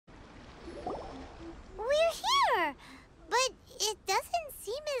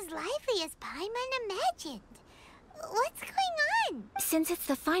busy as Paimon imagined. What's going on? Since it's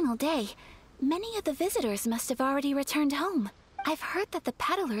the final day, many of the visitors must have already returned home. I've heard that the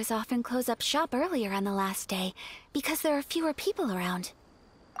peddlers often close up shop earlier on the last day because there are fewer people around.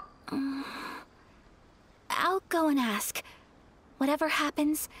 I'll go and ask. Whatever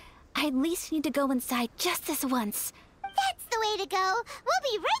happens, I at least need to go inside just this once. That's the way to go.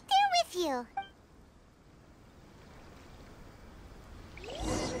 We'll be right there with you.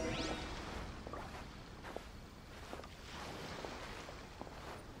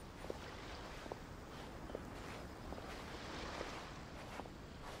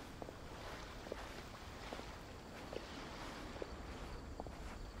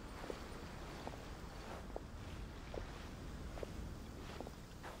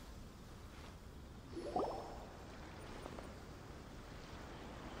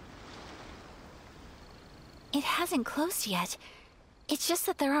 It hasn't closed yet. It's just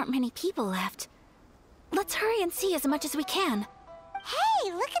that there aren't many people left. Let's hurry and see as much as we can.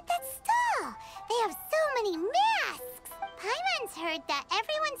 Hey, look at that stall! They have so many masks! Paimon's heard that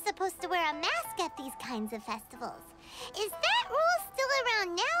everyone's supposed to wear a mask at these kinds of festivals. Is that rule still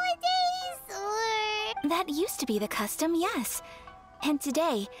around nowadays, or...? That used to be the custom, yes. And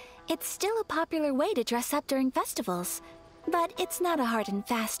today, it's still a popular way to dress up during festivals. But it's not a hard and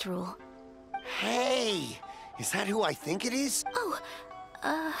fast rule. Hey! Is that who I think it is? Oh,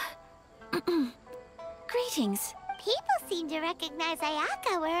 greetings. People seem to recognize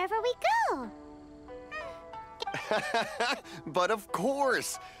Ayaka wherever we go. But of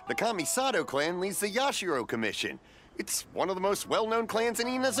course! The Kamisato clan leads the Yashiro Commission. It's one of the most well-known clans in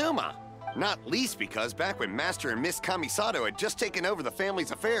Inazuma. Not least because back when Master and Miss Kamisato had just taken over the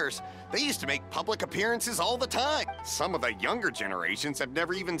family's affairs, they used to make public appearances all the time. Some of the younger generations have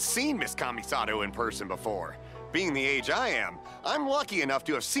never even seen Miss Kamisato in person before. Being the age I am, I'm lucky enough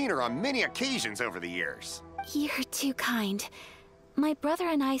to have seen her on many occasions over the years. You're too kind. My brother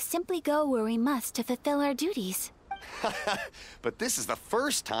and I simply go where we must to fulfill our duties. But this is the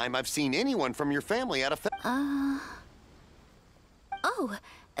first time I've seen anyone from your family at a Oh,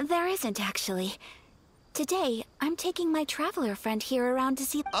 there isn't actually. Today, I'm taking my traveler friend here around to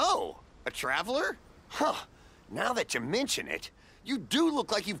see— Oh, a traveler? Huh. Now that you mention it, you do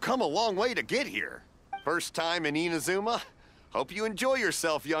look like you've come a long way to get here. First time in Inazuma? Hope you enjoy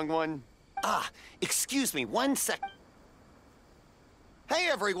yourself, young one. Ah, excuse me 1 sec. Hey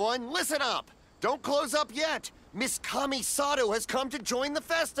everyone, listen up! Don't close up yet! Miss Kamisato has come to join the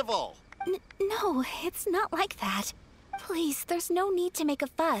festival! No, it's not like that. Please, there's no need to make a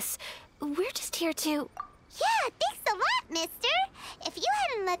fuss. We're just here to— Yeah, thanks a lot, mister. If you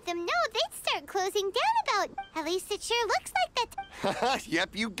hadn't let them know, they'd start closing down about. At least it sure looks like that. Yep,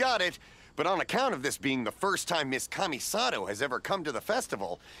 you got it. But on account of this being the first time Miss Kamisato has ever come to the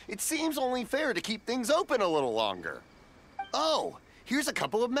festival, it seems only fair to keep things open a little longer. Oh, here's a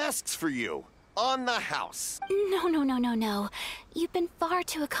couple of masks for you. On the house. No. You've been far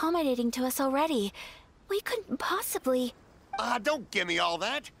too accommodating to us already. We couldn't possibly— Don't give me all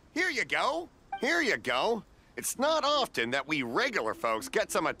that. Here you go. Here you go. It's not often that we regular folks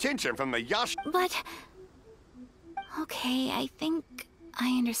get some attention from the Yash— But— Okay, I think I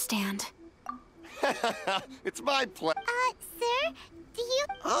understand. It's my pleasure. Sir, do you—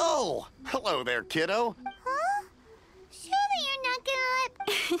 Oh, hello there, kiddo. Huh? Surely you're not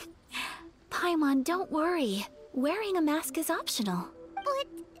gonna let— Paimon, don't worry. Wearing a mask is optional.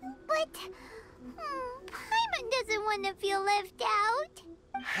 But... Paimon doesn't want to feel left out.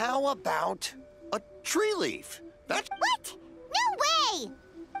 How about a tree leaf? That's— What? No way!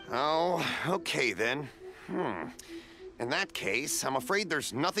 Oh, okay then. In that case, I'm afraid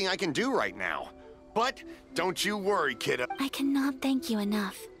there's nothing I can do right now. But don't you worry, kiddo. I cannot thank you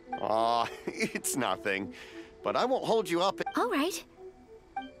enough. Aw, it's nothing. But I won't hold you up. All right.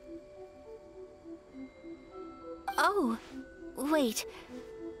 Oh, wait.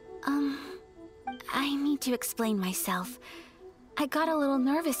 I need to explain myself. I got a little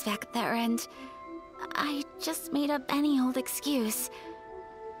nervous back there and I just made up any old excuse.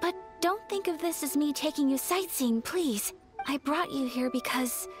 But don't think of this as me taking you sightseeing, please. I brought you here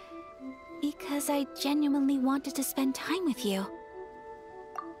because I genuinely wanted to spend time with you.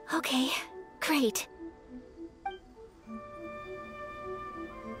 Okay, great.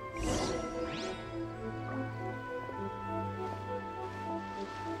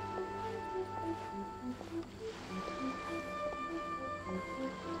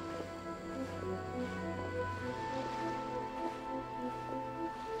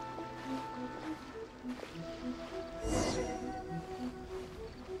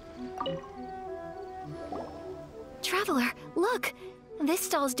 Traveler, look! This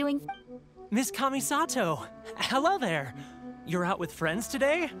stall's doing— Miss Kamisato! Hello there! You're out with friends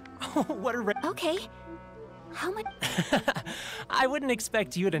today? What a Okay. How much? I wouldn't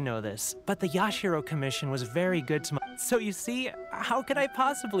expect you to know this, but the Yashiro Commission was very good to So you see, how could I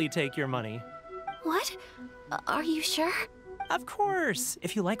possibly take your money? What? Are you sure? Of course!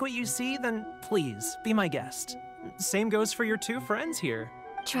 If you like what you see, then please, be my guest. Same goes for your two friends here.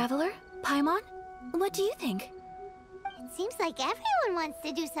 Traveler? Paimon? What do you think? It seems like everyone wants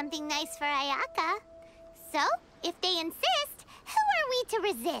to do something nice for Ayaka. So, if they insist, who are we to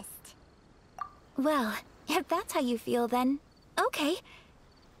resist? Well, if that's how you feel, then okay.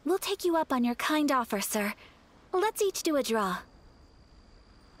 We'll take you up on your kind offer, sir. Let's each do a draw.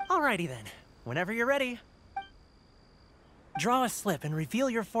 Alrighty then, whenever you're ready. Draw a slip and reveal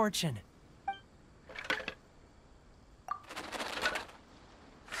your fortune.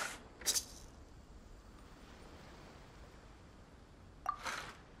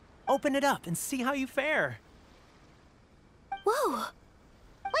 Open it up and see how you fare. Whoa!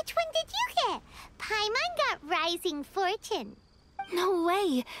 Which one did you get? Paimon got Rising Fortune. No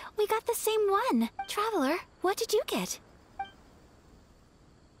way! We got the same one! Traveler, what did you get?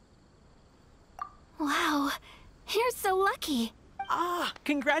 Wow, you're so lucky! Ah,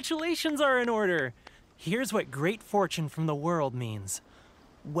 congratulations are in order. Here's what great fortune from the world means.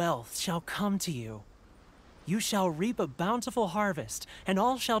 Wealth shall come to you. You shall reap a bountiful harvest, and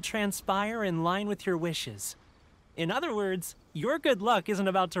all shall transpire in line with your wishes. In other words, your good luck isn't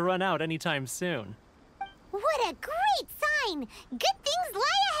about to run out anytime soon. What a great sign! Good things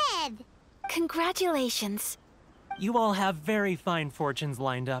lie ahead! Congratulations. You all have very fine fortunes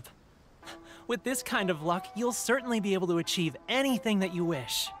lined up. With this kind of luck, you'll certainly be able to achieve anything that you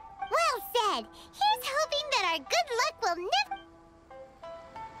wish. Well said! Here's hoping that our good luck will never...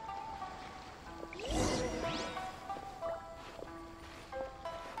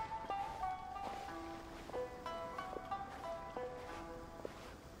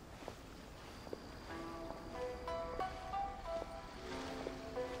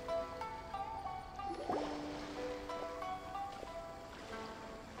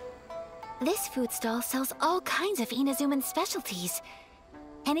 This food stall sells all kinds of Inazuman specialties.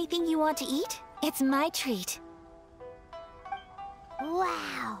 Anything you want to eat, it's my treat.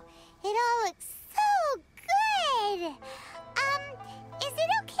 Wow! It all looks so good! Is it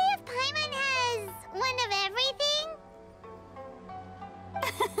okay if Paimon has one of everything?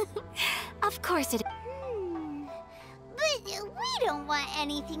 Of course it... But we don't want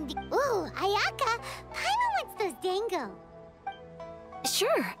anything to... Ooh, Ayaka! Paimon wants those dango.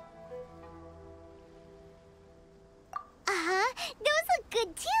 Sure. Uh-huh, those look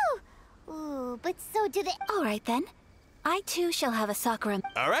good too. Ooh, but so do the... All right then. I too shall have a Sakura...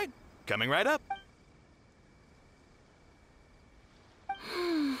 All right, coming right up.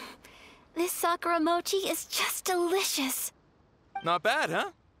 This Sakura mochi is just delicious. Not bad, huh?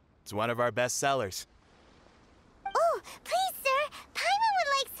 It's one of our best sellers. Oh, please, sir! Paimon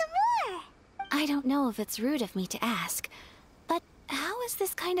would like some more! I don't know if it's rude of me to ask, but how is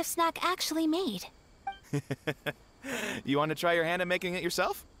this kind of snack actually made? You want to try your hand at making it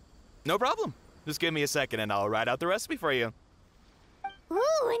yourself? No problem. Just give me a second and I'll write out the recipe for you.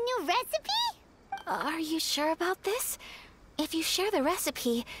 Ooh, a new recipe? Are you sure about this? If you share the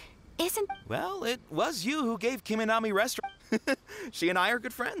recipe, isn't... Well, it was you who gave Kiminami restaurant. She and I are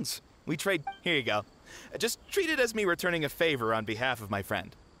good friends. We trade... Here you go. Just treat it as me returning a favor on behalf of my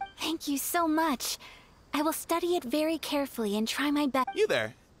friend. Thank you so much. I will study it very carefully and try my best. You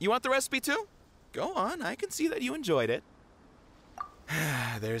there. You want the recipe too? Go on, I can see that you enjoyed it.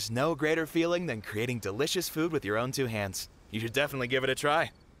 There's no greater feeling than creating delicious food with your own two hands. You should definitely give it a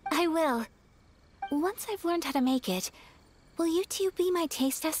try. I will. Once I've learned how to make it, will you two be my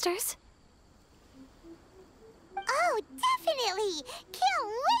taste testers? Oh, definitely! Can't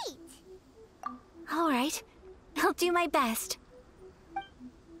wait! All right. I'll do my best.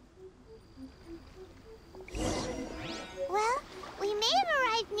 Well, we may have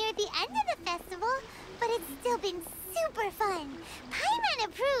arrived near the end of the festival, but it's still been super fun. Paimon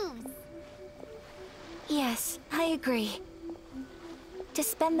approves. Yes, I agree. To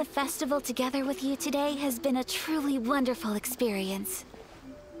spend the festival together with you today has been a truly wonderful experience.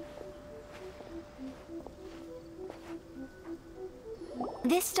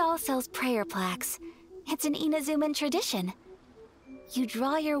 This stall sells prayer plaques. It's an Inazuman tradition. You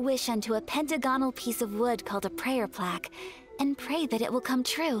draw your wish onto a pentagonal piece of wood called a prayer plaque, and pray that it will come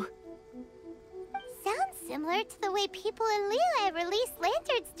true. Sounds similar to the way people in Liyue release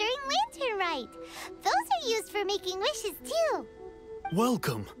lanterns during Lantern Rite. Those are used for making wishes too.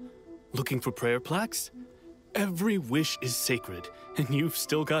 Welcome. Looking for prayer plaques? Every wish is sacred, and you've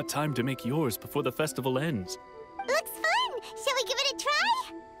still got time to make yours before the festival ends. Looks fun! Shall we give it a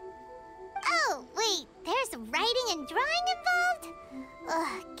try? Oh, wait, there's writing and drawing involved?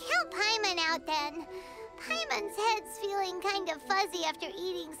 Ugh, count Paimon out then. Paimon's head's feeling kind of fuzzy after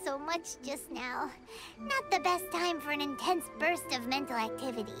eating so much just now. Not the best time for an intense burst of mental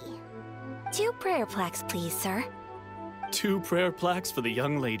activity. 2 prayer plaques, please, sir. 2 prayer plaques for the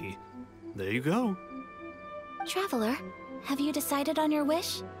young lady. There you go. Traveler, have you decided on your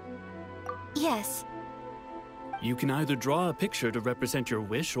wish? Yes. You can either draw a picture to represent your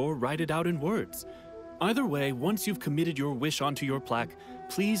wish or write it out in words. Either way, once you've committed your wish onto your plaque,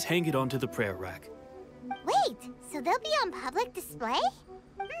 please hang it onto the prayer rack. Wait, so they'll be on public display?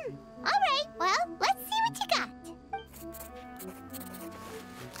 Alright, well, let's see what you got.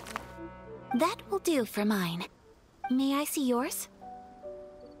 That will do for mine. May I see yours?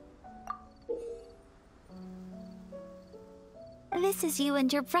 This is you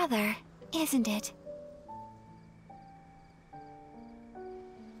and your brother, isn't it?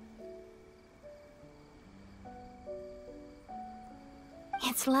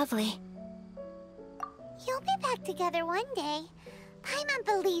 It's lovely. You'll be back together one day. Paimon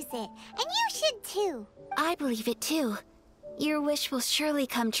believes it, and you should too. I believe it too. Your wish will surely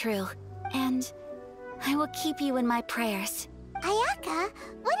come true, and I will keep you in my prayers. Ayaka,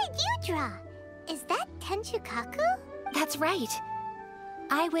 what did you draw? Is that Tenchukaku? That's right.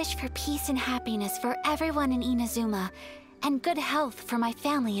 I wish for peace and happiness for everyone in Inazuma, and good health for my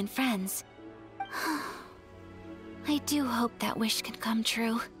family and friends. I do hope that wish can come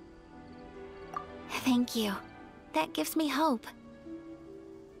true. Thank you. That gives me hope.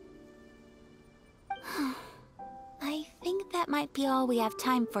 I think that might be all we have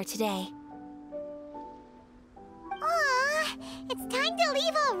time for today. Aw, it's time to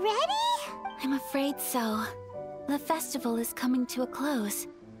leave already? I'm afraid so. The festival is coming to a close.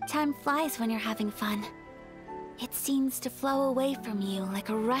 Time flies when you're having fun. It seems to flow away from you like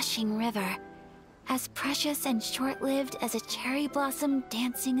a rushing river, as precious and short-lived as a cherry blossom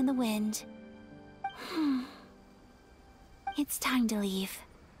dancing in the wind. It's time to leave.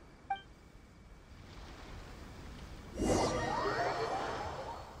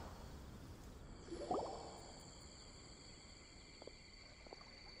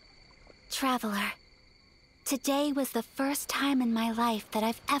 Traveler, today was the first time in my life that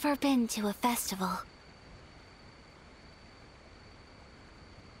I've ever been to a festival.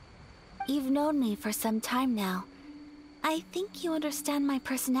 You've known me for some time now. I think you understand my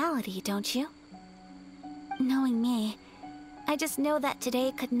personality, don't you? Knowing me, I just know that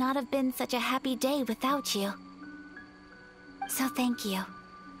today could not have been such a happy day without you. So thank you.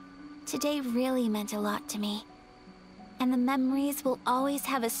 Today really meant a lot to me, and the memories will always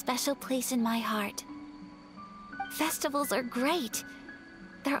have a special place in my heart. Festivals are great.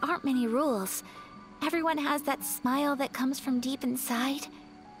 There aren't many rules. Everyone has that smile that comes from deep inside,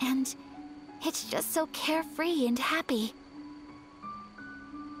 and it's just so carefree and happy.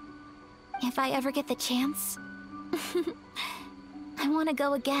 If I ever get the chance, I want to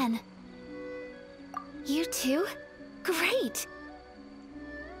go again. You too? Great!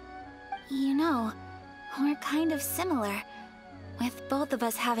 You know, we're kind of similar, with both of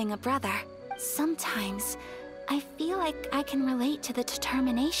us having a brother. Sometimes, I feel like I can relate to the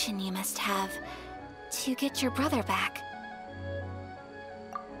determination you must have to get your brother back.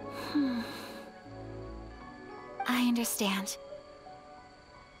 I understand.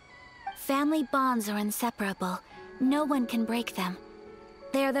 Family bonds are inseparable. No one can break them.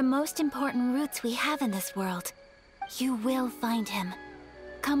 They are the most important roots we have in this world. You will find him.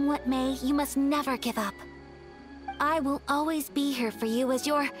 Come what may, you must never give up. I will always be here for you as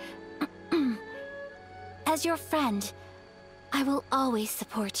your... as your friend. I will always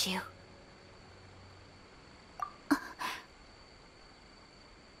support you.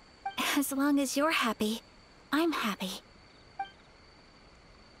 As long as you're happy, I'm happy.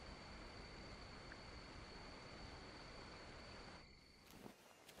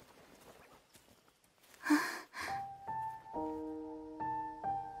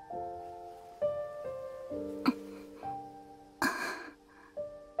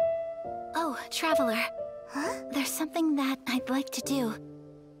 Oh, Traveler. Huh? There's something that I'd like to do.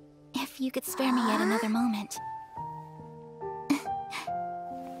 If you could spare me yet another moment.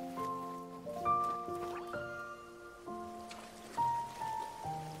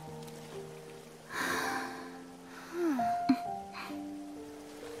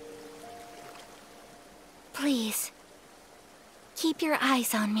 Please, keep your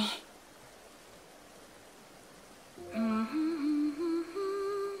eyes on me.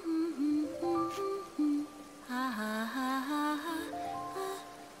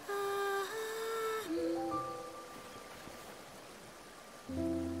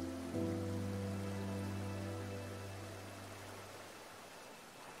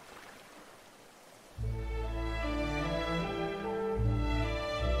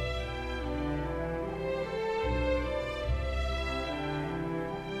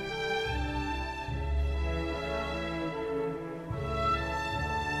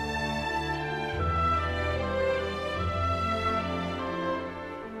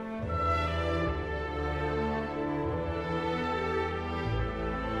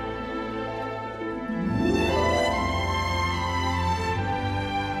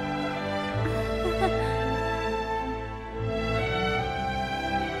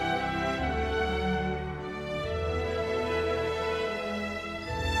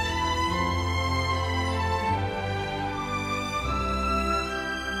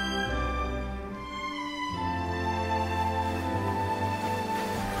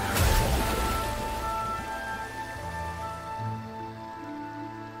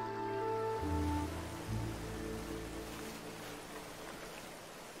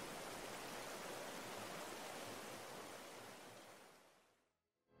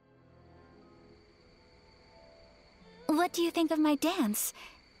 what do you think of my dance?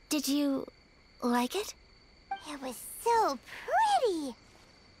 Did you like it? It was so pretty.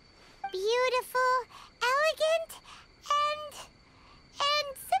 Beautiful, elegant, and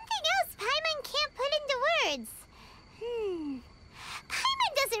something else Paimon can't put into words.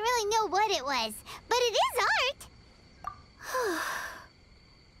 Paimon doesn't really know what it was, but it is art.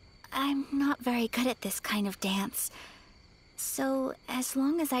 I'm not very good at this kind of dance. So, as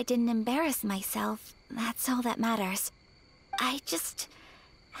long as I didn't embarrass myself, that's all that matters. I just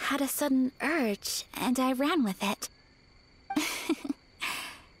had a sudden urge, and I ran with it.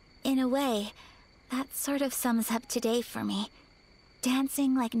 In a way, that sort of sums up today for me.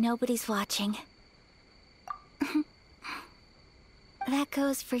 Dancing like nobody's watching. That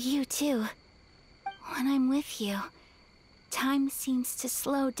goes for you, too. When I'm with you, time seems to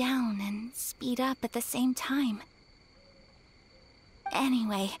slow down and speed up at the same time.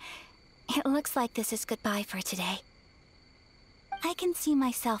 Anyway, it looks like this is goodbye for today. I can see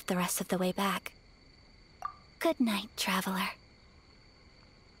myself the rest of the way back. Good night, traveler.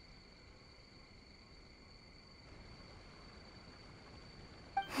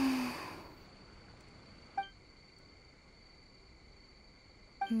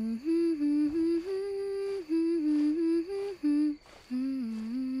 Mm-hmm.